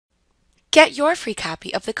Get your free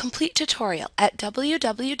copy of the complete tutorial at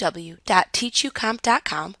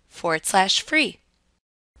www.teachucomp.com/free.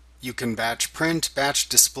 You can batch print, batch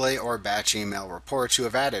display, or batch email reports you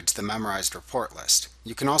have added to the memorized report list.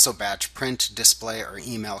 You can also batch print, display, or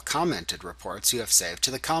email commented reports you have saved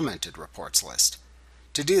to the commented reports list.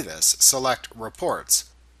 To do this, select Reports,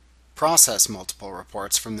 Process Multiple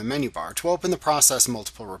Reports from the menu bar to open the Process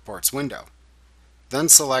Multiple Reports window. Then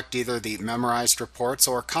select either the Memorized Reports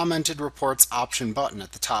or Commented Reports option button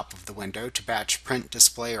at the top of the window to batch print,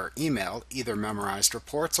 display, or email either memorized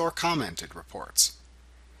reports or commented reports.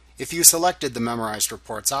 If you selected the Memorized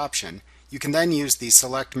Reports option, you can then use the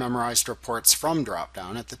Select Memorized Reports From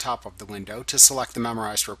drop-down at the top of the window to select the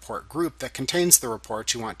memorized report group that contains the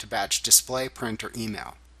report you want to batch display, print, or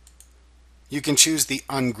email. You can choose the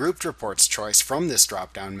Ungrouped Reports choice from this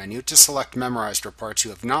drop-down menu to select memorized reports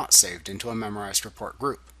you have not saved into a memorized report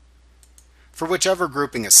group. For whichever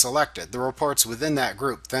grouping is selected, the reports within that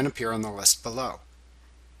group then appear on the list below.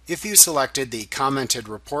 If you selected the Commented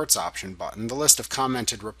Reports option button, the list of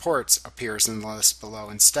commented reports appears in the list below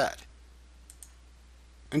instead.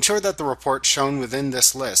 Ensure that the reports shown within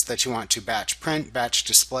this list that you want to batch print, batch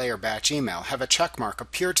display, or batch email have a checkmark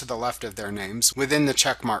appear to the left of their names within the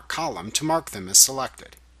checkmark column to mark them as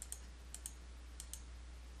selected.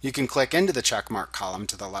 You can click into the checkmark column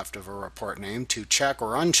to the left of a report name to check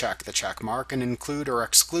or uncheck the checkmark and include or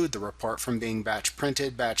exclude the report from being batch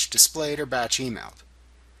printed, batch displayed, or batch emailed.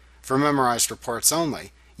 For memorized reports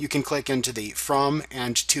only, you can click into the From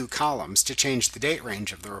and To columns to change the date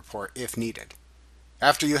range of the report if needed.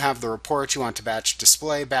 After you have the report you want to batch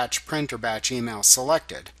display, batch print, or batch email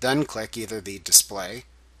selected, then click either the Display,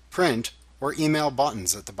 Print, or Email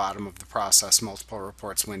buttons at the bottom of the Process Multiple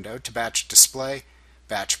Reports window to batch display,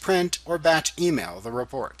 batch print, or batch email the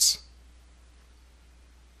reports.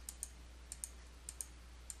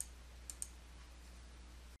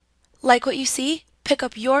 Like what you see? Pick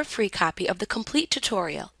up your free copy of the complete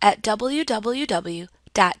tutorial at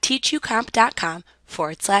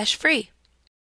www.teachucomp.com/free.